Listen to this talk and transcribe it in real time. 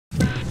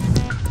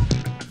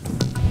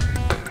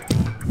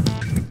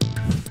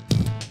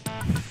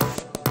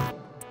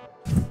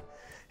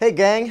Hey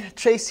gang,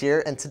 Chase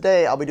here, and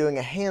today I'll be doing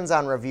a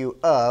hands-on review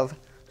of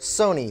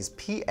Sony's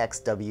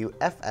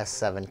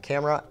PXW-FS7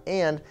 camera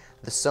and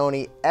the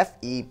Sony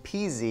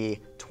FE-PZ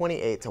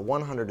 28 to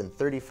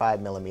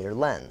 135mm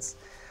lens.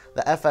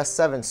 The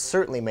FS7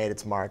 certainly made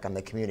its mark on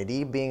the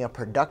community, being a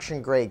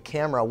production-grade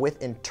camera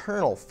with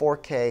internal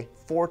 4K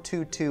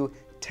 422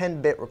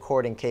 10-bit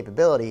recording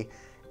capability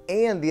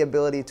and the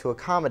ability to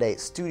accommodate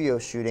studio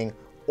shooting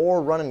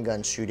or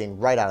run-and-gun shooting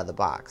right out of the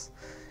box.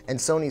 And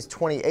Sony's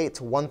 28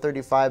 to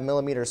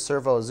 135mm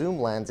servo zoom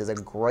lens is a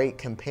great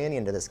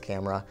companion to this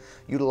camera,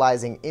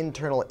 utilizing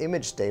internal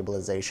image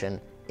stabilization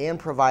and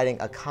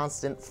providing a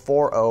constant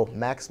 4.0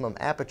 maximum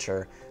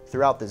aperture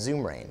throughout the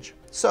zoom range.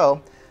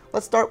 So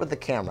let's start with the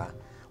camera.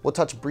 We'll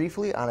touch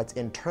briefly on its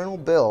internal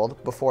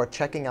build before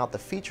checking out the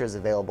features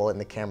available in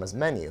the camera's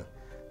menu.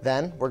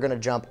 Then we're going to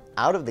jump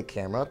out of the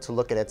camera to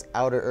look at its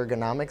outer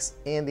ergonomics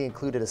and the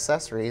included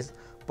accessories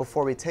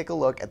before we take a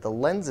look at the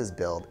lens's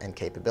build and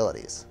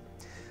capabilities.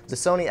 The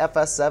Sony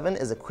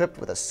FS7 is equipped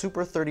with a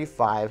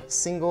Super35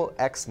 single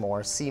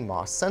Exmor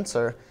CMOS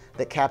sensor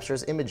that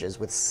captures images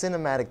with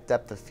cinematic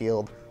depth of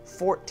field,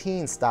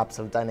 14 stops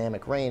of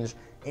dynamic range,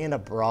 and a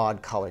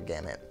broad color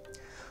gamut.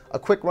 A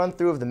quick run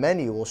through of the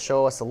menu will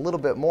show us a little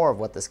bit more of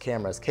what this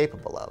camera is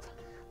capable of.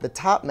 The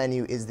top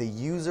menu is the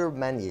user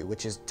menu,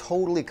 which is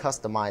totally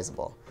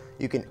customizable.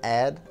 You can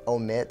add,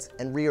 omit,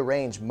 and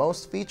rearrange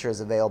most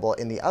features available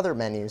in the other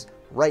menus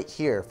right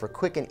here for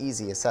quick and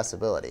easy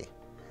accessibility.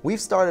 We've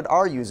started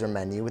our user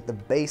menu with the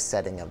base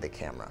setting of the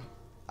camera.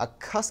 A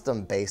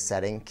custom base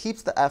setting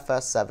keeps the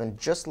FS7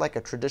 just like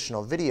a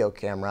traditional video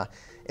camera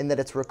in that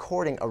it's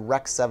recording a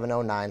Rec.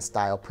 709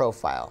 style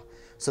profile,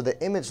 so the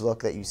image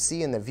look that you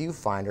see in the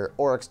viewfinder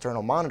or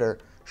external monitor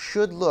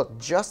should look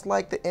just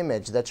like the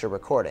image that you're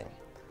recording.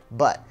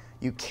 But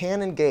you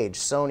can engage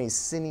Sony's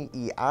Cine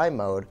EI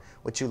mode,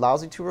 which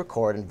allows you to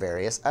record in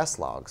various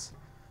S-Logs.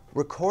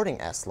 Recording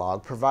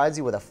S-Log provides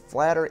you with a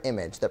flatter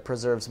image that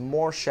preserves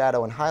more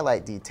shadow and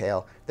highlight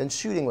detail than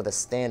shooting with a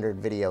standard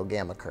video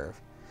gamma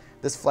curve.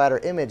 This flatter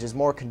image is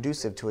more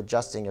conducive to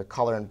adjusting your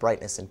color and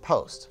brightness in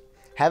post.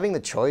 Having the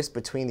choice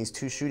between these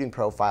two shooting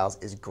profiles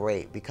is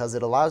great because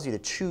it allows you to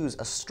choose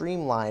a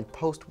streamlined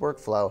post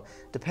workflow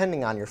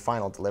depending on your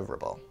final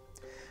deliverable.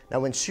 Now,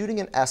 when shooting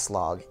an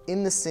S-Log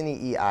in the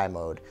Cine EI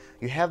mode,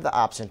 you have the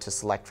option to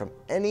select from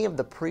any of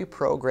the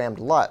pre-programmed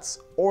LUTs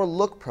or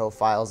look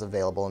profiles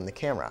available in the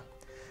camera.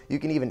 You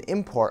can even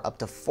import up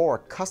to 4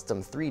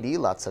 custom 3D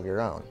LUTs of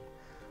your own.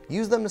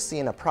 Use them to see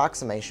an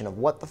approximation of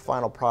what the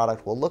final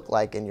product will look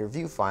like in your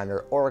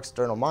viewfinder or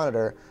external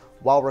monitor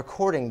while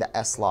recording the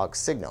S-Log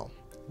signal.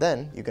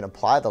 Then you can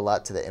apply the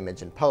LUT to the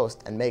image in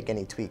post and make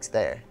any tweaks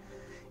there.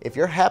 If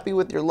you're happy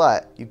with your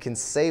LUT, you can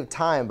save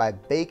time by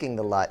baking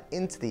the LUT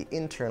into the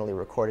internally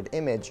recorded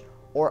image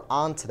or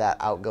onto that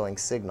outgoing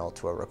signal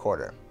to a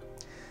recorder.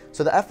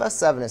 So the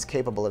FS7 is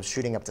capable of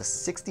shooting up to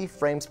 60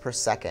 frames per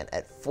second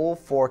at full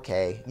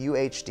 4K,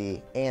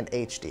 UHD, and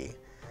HD.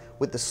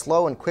 With the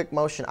slow and quick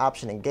motion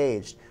option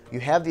engaged,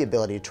 you have the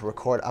ability to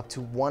record up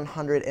to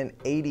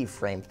 180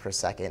 frames per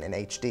second in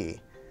HD.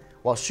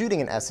 While shooting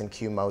in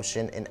S&Q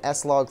motion in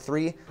S-Log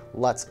 3,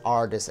 LUTs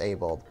are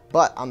disabled.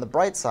 But on the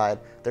bright side,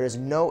 there is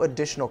no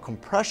additional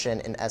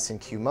compression in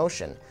S&Q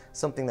motion,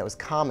 something that was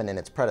common in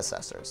its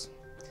predecessors.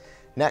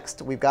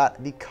 Next, we've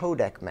got the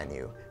codec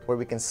menu, where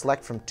we can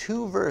select from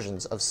 2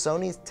 versions of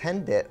Sony's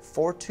 10-bit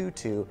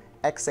 422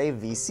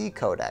 XAVC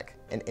codec,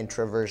 an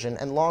intra version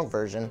and long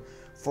version,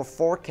 for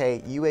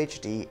 4K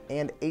UHD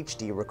and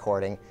HD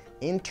recording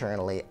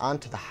internally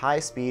onto the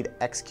high-speed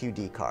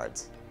XQD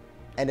cards.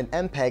 And an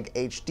MPEG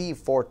HD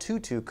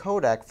 422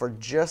 codec for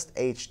just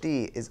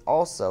HD is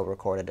also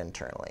recorded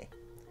internally.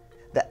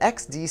 The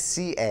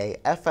XDCAM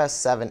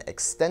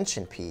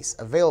extension piece,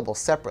 available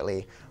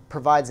separately,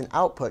 provides an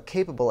output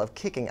capable of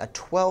kicking a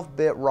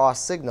 12-bit raw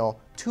signal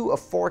to a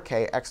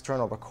 4K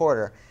external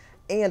recorder,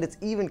 and it's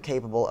even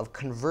capable of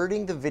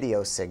converting the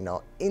video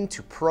signal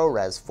into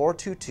ProRes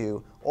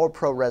 422 or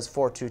ProRes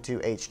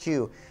 422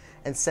 HQ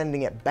and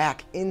sending it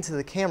back into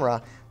the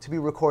camera to be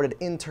recorded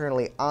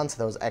internally onto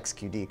those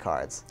XQD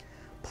cards.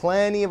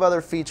 Plenty of other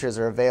features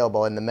are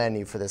available in the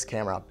menu for this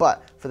camera,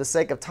 but for the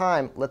sake of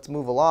time, let's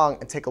move along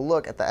and take a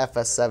look at the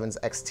FS7's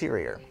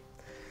exterior.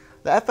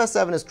 The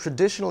FS7 is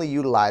traditionally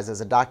utilized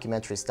as a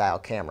documentary-style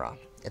camera.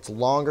 Its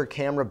longer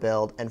camera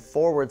build and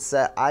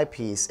forward-set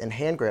eyepiece and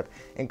hand grip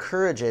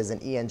encourages an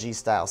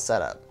ENG-style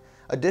setup.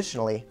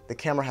 Additionally, the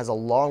camera has a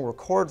long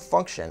record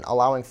function,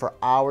 allowing for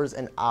hours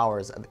and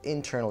hours of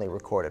internally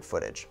recorded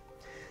footage.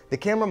 The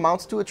camera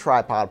mounts to a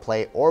tripod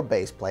plate or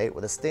base plate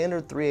with a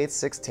standard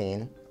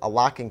 3/8/16, a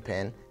locking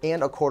pin,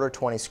 and a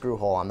 1/4-20 screw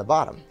hole on the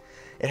bottom.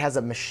 It has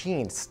a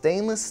machined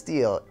stainless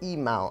steel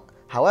E-mount.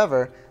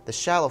 However, the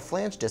shallow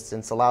flange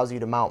distance allows you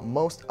to mount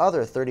most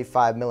other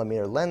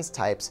 35mm lens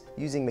types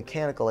using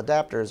mechanical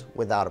adapters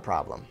without a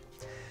problem.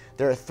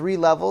 There are 3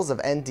 levels of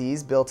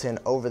NDs built in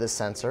over the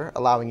sensor,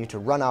 allowing you to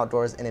run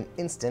outdoors in an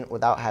instant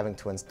without having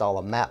to install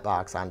a matte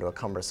box onto a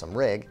cumbersome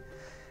rig.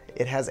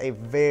 It has a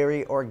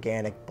very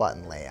organic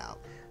button layout.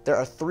 There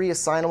are 3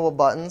 assignable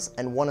buttons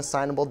and 1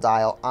 assignable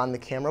dial on the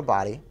camera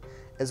body,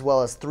 as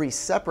well as 3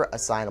 separate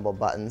assignable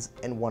buttons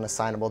and 1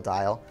 assignable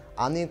dial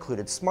on the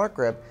included smart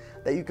grip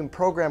that you can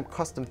program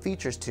custom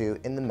features to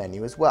in the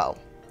menu as well.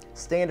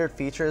 Standard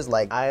features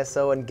like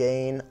ISO and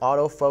gain,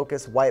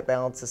 autofocus, white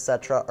balance,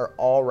 etc. are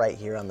all right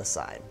here on the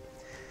side.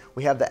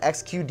 We have the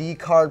XQD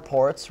card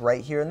ports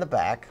right here in the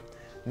back.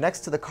 Next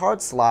to the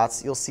card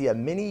slots, you'll see a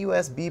mini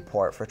USB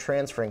port for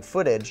transferring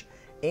footage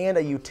and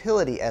a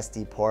utility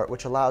SD port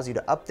which allows you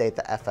to update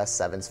the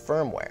FS7's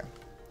firmware.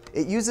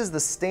 It uses the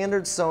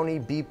standard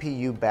Sony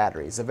BPU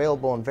batteries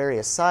available in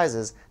various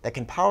sizes that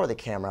can power the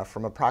camera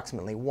from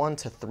approximately 1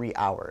 to 3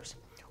 hours.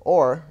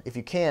 Or, if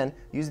you can,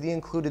 use the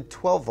included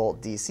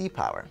 12-volt DC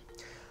power.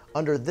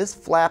 Under this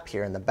flap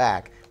here in the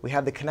back, we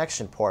have the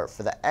connection port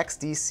for the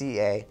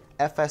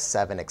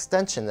XDCAM-FS7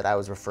 extension that I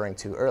was referring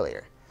to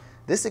earlier.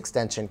 This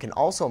extension can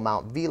also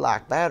mount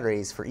V-Lock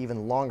batteries for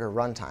even longer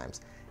runtimes,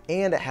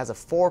 and it has a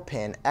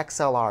 4-pin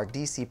XLR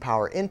DC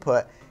power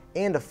input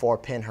and a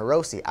 4-pin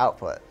Hiroshi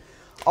output.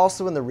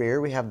 Also in the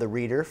rear, we have the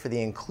reader for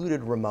the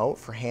included remote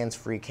for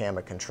hands-free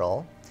camera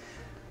control.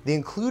 The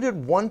included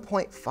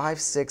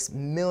 1.56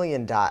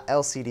 million dot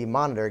LCD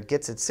monitor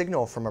gets its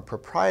signal from a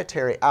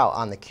proprietary out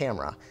on the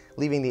camera,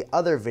 leaving the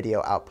other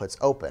video outputs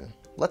open.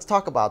 Let's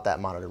talk about that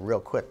monitor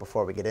real quick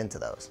before we get into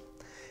those.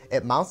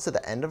 It mounts to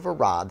the end of a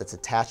rod that's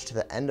attached to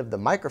the end of the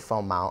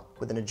microphone mount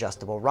with an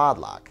adjustable rod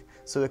lock,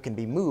 so it can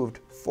be moved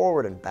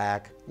forward and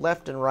back,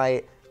 left and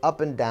right,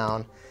 up and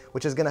down,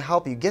 which is going to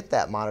help you get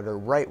that monitor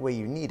right where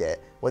you need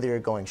it, whether you're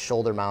going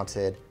shoulder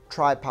mounted,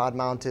 tripod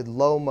mounted,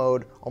 low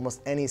mode,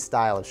 almost any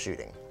style of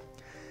shooting.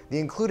 The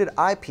included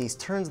eyepiece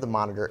turns the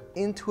monitor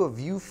into a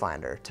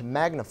viewfinder to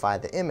magnify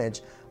the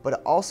image, but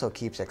it also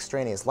keeps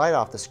extraneous light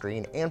off the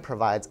screen and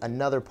provides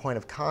another point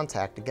of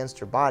contact against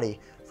your body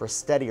for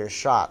steadier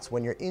shots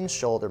when you're in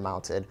shoulder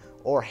mounted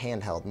or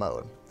handheld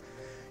mode.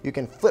 You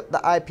can flip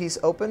the eyepiece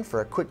open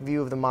for a quick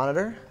view of the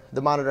monitor.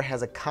 The monitor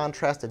has a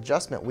contrast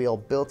adjustment wheel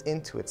built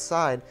into its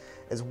side,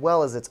 as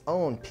well as its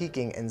own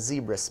peaking and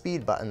zebra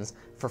speed buttons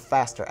for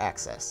faster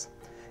access.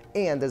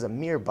 And there's a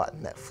mirror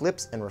button that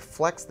flips and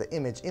reflects the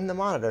image in the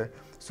monitor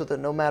so that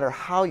no matter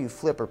how you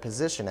flip or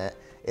position it,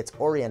 it's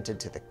oriented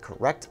to the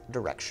correct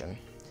direction.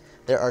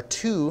 There are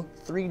 2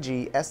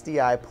 3G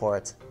SDI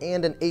ports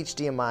and an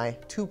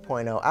HDMI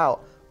 2.0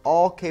 out,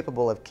 all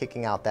capable of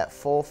kicking out that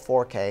full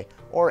 4K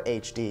or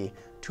HD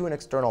to an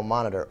external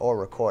monitor or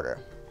recorder.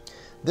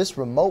 This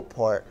remote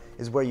port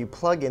is where you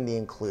plug in the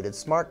included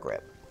smart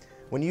grip.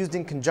 When used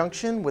in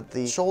conjunction with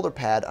the shoulder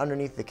pad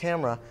underneath the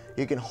camera,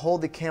 you can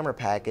hold the camera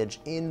package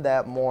in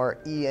that more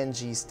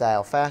ENG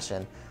style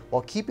fashion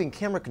while keeping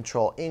camera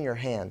control in your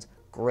hands,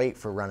 great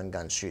for run and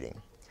gun shooting.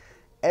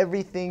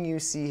 Everything you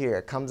see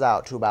here comes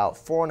out to about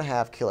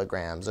 4.5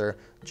 kilograms or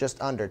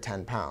just under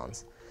 10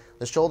 pounds.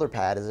 The shoulder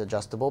pad is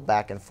adjustable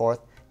back and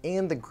forth,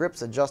 and the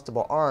grip's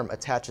adjustable arm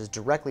attaches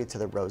directly to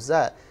the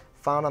rosette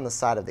found on the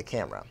side of the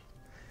camera.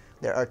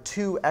 There are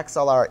 2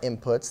 XLR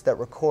inputs that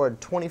record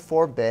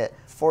 24-bit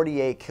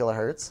 48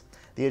 kHz.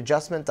 The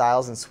adjustment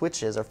dials and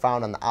switches are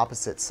found on the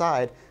opposite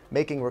side,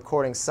 making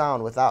recording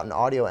sound without an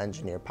audio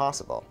engineer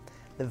possible.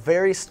 The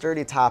very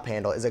sturdy top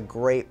handle is a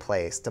great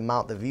place to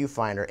mount the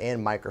viewfinder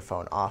and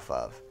microphone off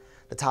of.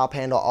 The top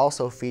handle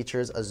also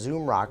features a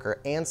zoom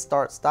rocker and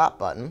start-stop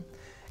button,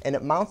 and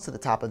it mounts to the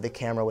top of the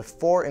camera with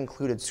 4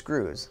 included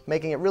screws,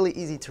 making it really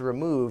easy to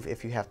remove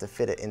if you have to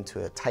fit it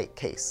into a tight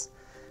case.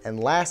 And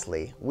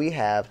lastly, we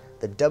have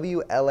the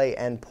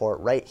WLAN port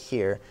right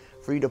here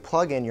for you to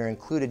plug in your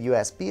included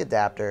USB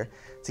adapter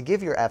to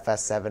give your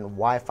FS7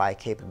 Wi-Fi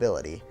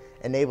capability,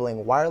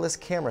 enabling wireless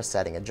camera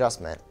setting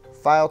adjustment,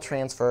 file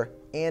transfer,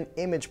 and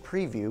image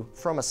preview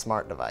from a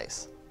smart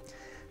device.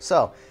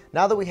 So,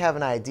 now that we have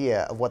an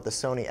idea of what the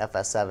Sony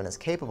FS7 is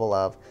capable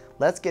of,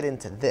 let's get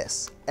into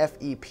this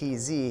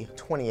FEPZ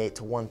 28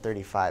 to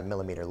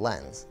 135mm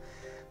lens.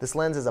 This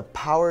lens is a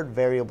powered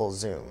variable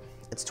zoom.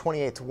 Its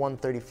 28 to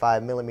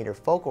 135mm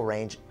focal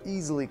range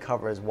easily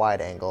covers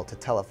wide angle to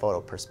telephoto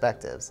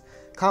perspectives,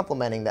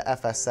 complementing the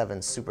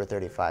FS7's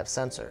Super35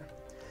 sensor.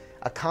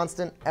 A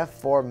constant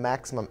f4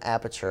 maximum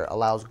aperture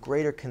allows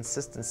greater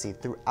consistency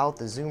throughout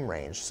the zoom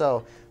range,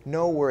 so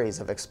no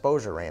worries of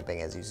exposure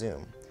ramping as you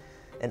zoom.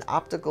 An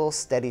optical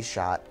steady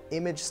shot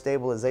image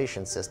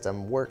stabilization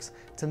system works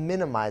to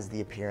minimize the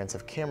appearance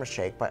of camera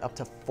shake by up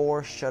to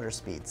 4 shutter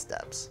speed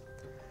steps.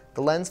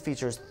 The lens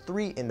features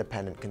 3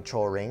 independent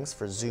control rings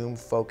for zoom,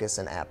 focus,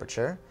 and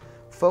aperture.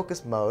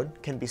 Focus mode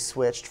can be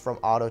switched from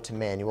auto to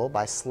manual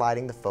by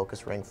sliding the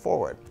focus ring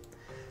forward.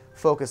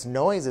 Focus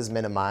noise is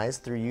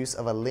minimized through use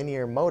of a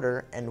linear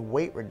motor and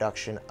weight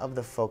reduction of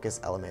the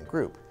focus element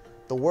group.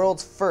 The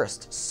world's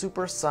first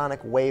supersonic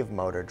wave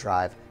motor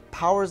drive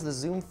powers the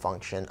zoom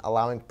function,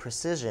 allowing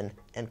precision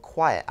and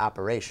quiet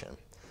operation.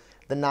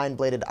 The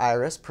 9-bladed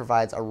iris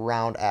provides a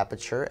round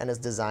aperture and is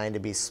designed to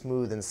be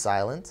smooth and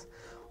silent.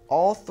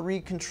 All 3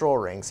 control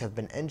rings have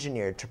been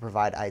engineered to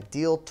provide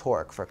ideal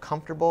torque for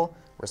comfortable,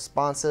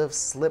 responsive,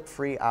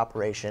 slip-free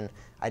operation,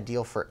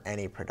 ideal for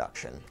any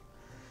production.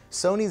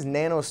 Sony's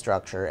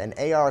nanostructure and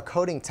AR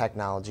coating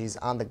technologies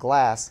on the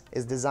glass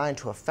is designed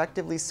to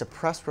effectively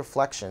suppress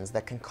reflections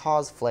that can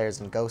cause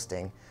flares and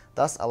ghosting,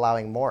 thus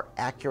allowing more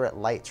accurate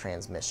light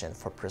transmission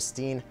for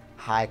pristine,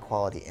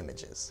 high-quality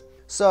images.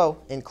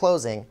 So, in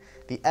closing,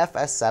 the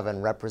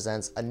FS7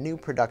 represents a new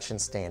production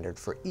standard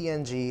for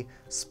ENG,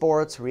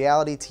 sports,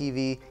 reality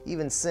TV,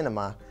 even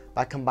cinema,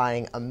 by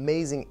combining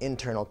amazing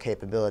internal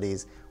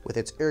capabilities with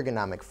its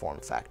ergonomic form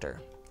factor.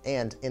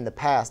 And in the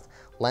past,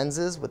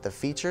 lenses with the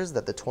features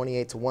that the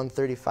 28 to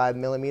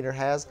 135mm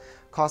has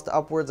cost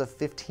upwards of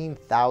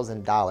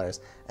 $15,000,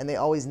 and they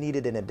always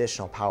needed an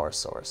additional power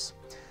source.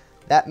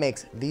 That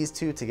makes these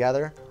two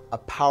together a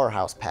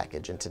powerhouse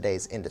package in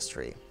today's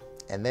industry.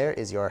 And there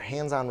is your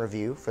hands-on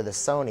review for the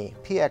Sony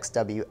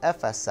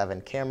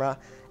PXW-FS7 camera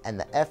and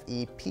the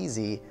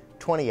FE-PZ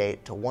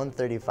 28 to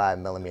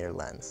 135mm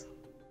lens.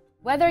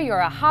 Whether you're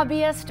a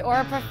hobbyist or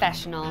a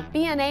professional,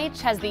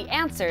 B&H has the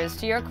answers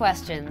to your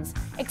questions.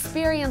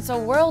 Experience a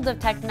world of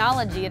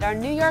technology at our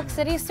New York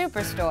City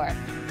Superstore.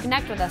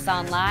 Connect with us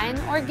online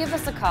or give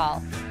us a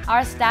call.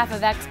 Our staff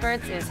of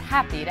experts is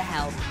happy to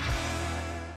help.